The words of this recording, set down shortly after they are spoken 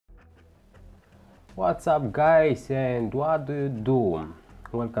What's up guys, and what do you do?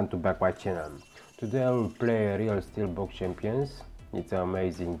 Welcome to back my channel. Today I will play Real Steelbook Champions. It's an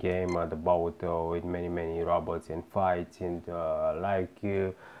amazing game about with many robots and fights and a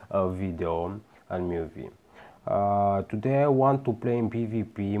video and movie. Today I want to play in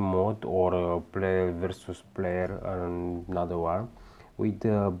PvP mode or player versus player another one with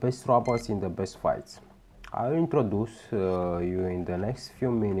the best robots in the best fights. I'll introduce you in the next few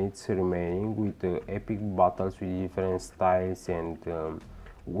minutes remaining with epic battles with different styles and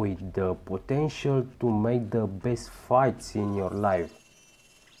with the potential to make the best fights in your life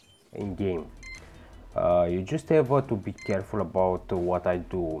in game. You just have to be careful about what I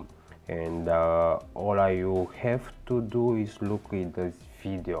do, and all you have to do is look at this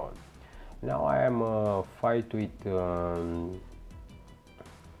video. Now I am fight with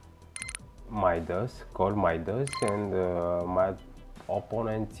Midas, called Midas, and my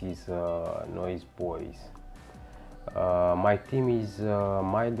opponent is NoisyBoy. My team is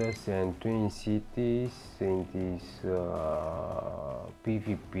Midas and Twin Cities in this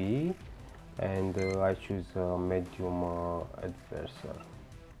PvP, and I choose medium adversary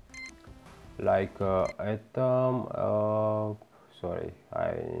like Atom. Sorry,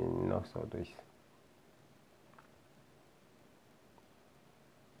 I know so this.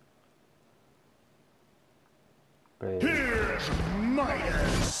 Here's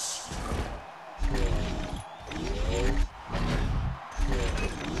Midas!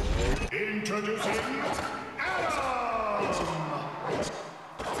 Introducing Adam!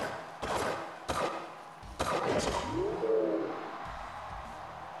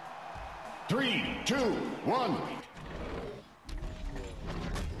 3, 2, 1.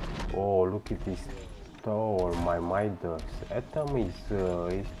 Oh, look at this tower, my Midas. Atom is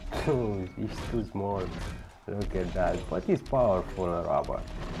too small. Look at that, but he's powerful robot.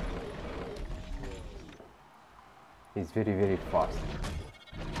 He's very fast.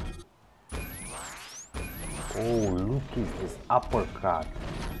 Oh, look at this uppercut.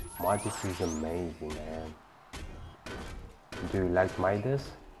 Midas is amazing, man. Do you like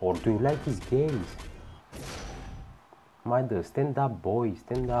Midas? Or do you like his games? Midas, stand up, boy,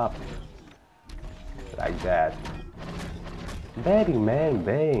 stand up. Like that. Bang, man,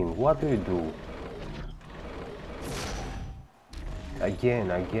 bang. What do you do?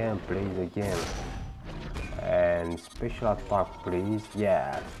 Again, please, again. And special attack, please.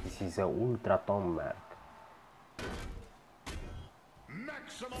 Yeah, this is a ultra tomahawk.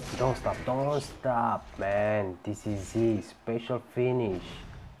 Don't stop, man. This is his special finish.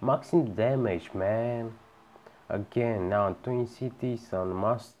 Maximum damage, man. Again, now Twin Cities and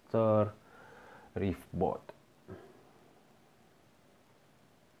Master Reef Bot.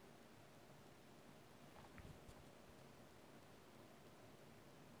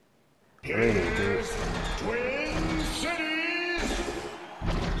 Really, dude. Twin Cities!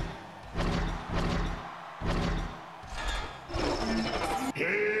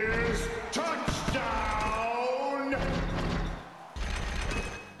 Here's touchdown!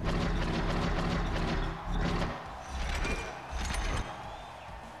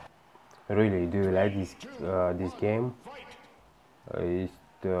 Really, do you like this game? It's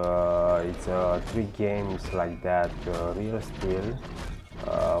 3 games like that. Real Steel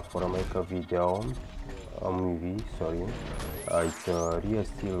for make a video, a movie. Sorry, it's Real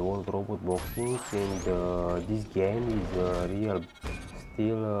Steel World Robot Boxing, and this game is Real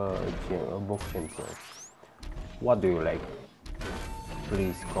Steel Box Champion. What do you like?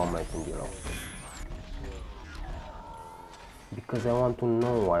 Please comment in below. Because I want to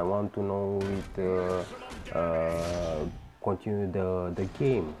know. I want to know it. Continue the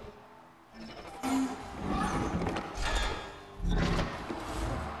game.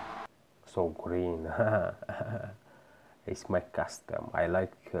 So green. It's my custom. I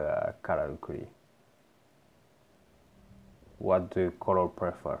like color green. What do you color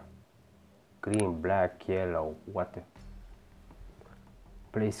prefer? Green, black, yellow, what?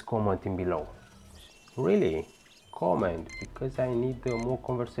 Please comment in below. Really? Comment, because I need more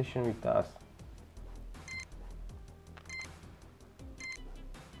conversation with us.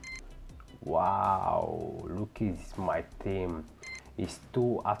 Wow, look at my team. It's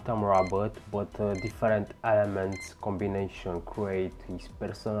 2 atom robot, but different elements combination create his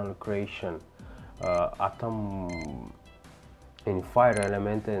personal creation. Atom in fire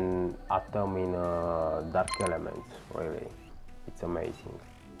element and atom in dark element. Really, it's amazing.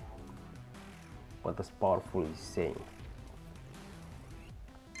 What as powerful is saying.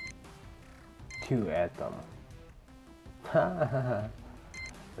 2 atom.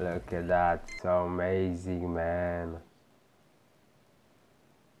 Look at that, so amazing, man.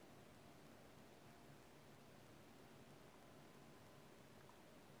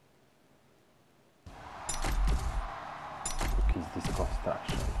 at this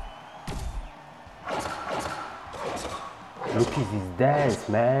construction. Look at this dance,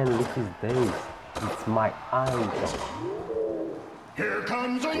 man. Look at this. It's my idol. Here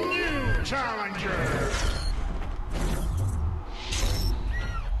comes a new challenger.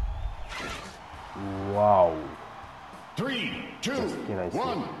 Wow. 3, 2,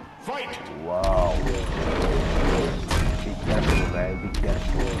 1, fight. Wow. Be careful, man. Be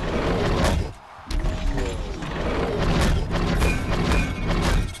careful.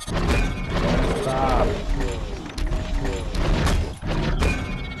 Don't stop.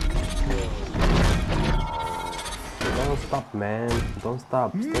 Don't stop, man. Don't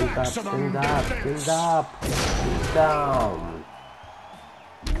stop. Stand up. Stand up. Stand up. Sit down.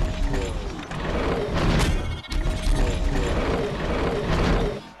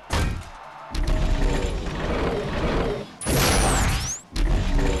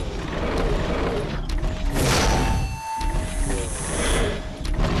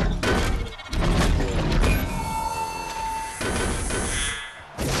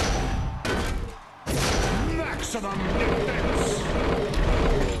 Maximum defense.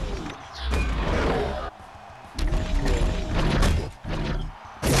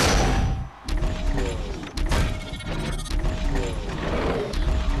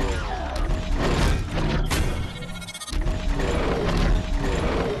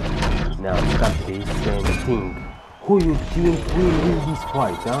 Now stop this and think. Who you think will win this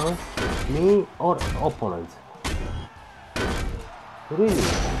fight, huh? Me or opponent? Really?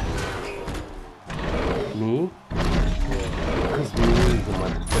 Me? Because me is my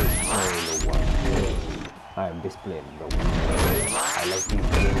best player in the world. I am best player in the world. I like this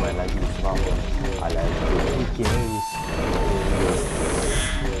game, I like this rapper. I like the games.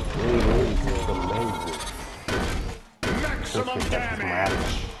 Really, it's amazing. Maximum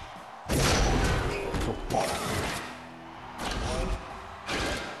damage. So powerful.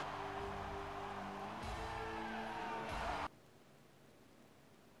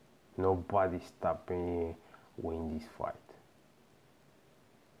 Nobody stop me win this fight.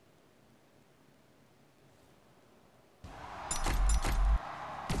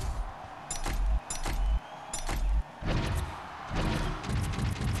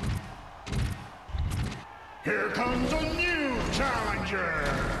 Here comes a new challenger.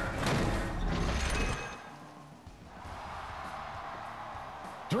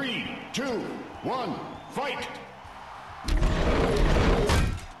 3, 2, 1, fight.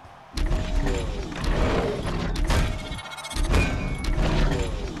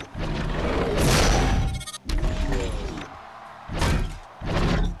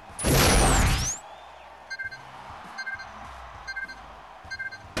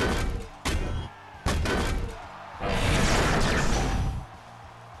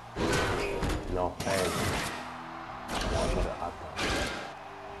 No thanks. Water atom.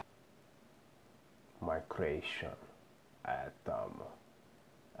 My creation. Atom.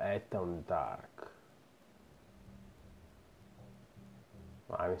 Atom Dark.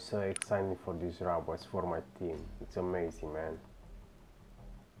 I'm so excited for these robots for my team. It's amazing, man.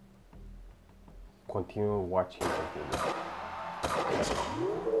 Continue watching the video.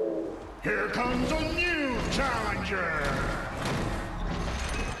 Here comes a new challenger.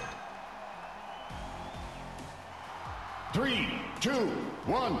 3, 2,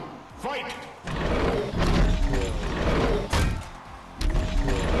 1, fight.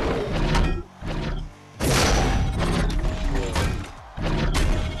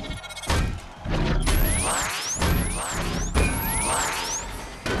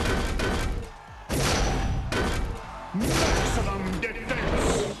 Maximum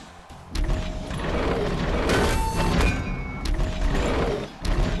defense.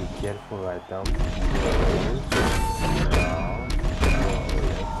 Be careful right now.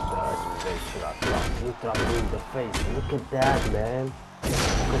 Ultra in the face. Look at that, man. Look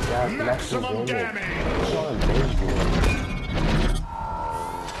at that Maximum damage. damage. So amazing.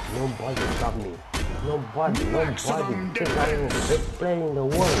 Nobody stop me. Nobody. Maximum Because I am the defense. best player in the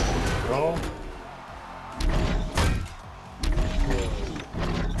world, bro.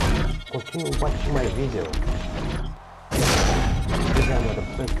 Continue watching my video. Because I am the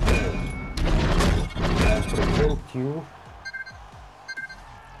best player. I present you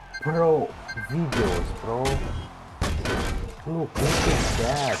pro videos, bro. Look at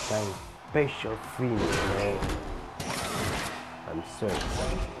that. I'm special finish, man. I'm so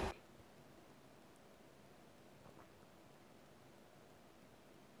excited.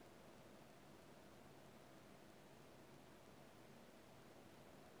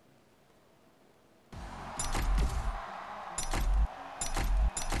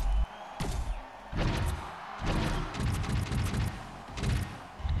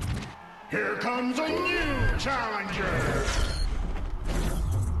 Here comes a new challenger.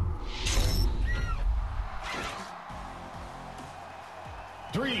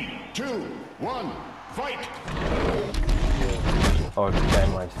 3, 2, 1, fight! All the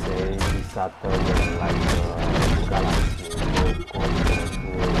time I say this Saturn is like a galaxy, no cosmos,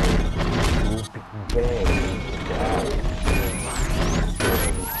 no big bang,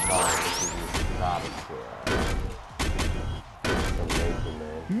 it's amazing,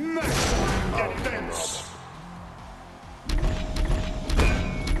 man. Massive defense!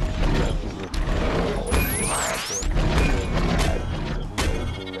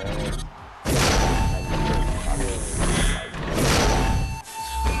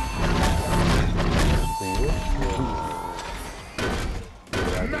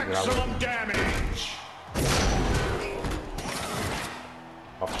 Maximum damage!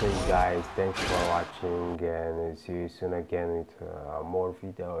 Okay guys, thanks for watching and see you soon again with more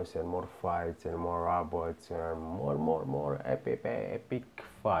videos and more fights and more robots and more epic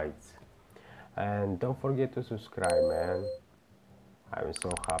fights. And don't forget to subscribe, man. I'm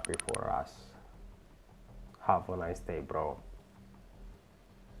so happy for us. Have a nice day, bro.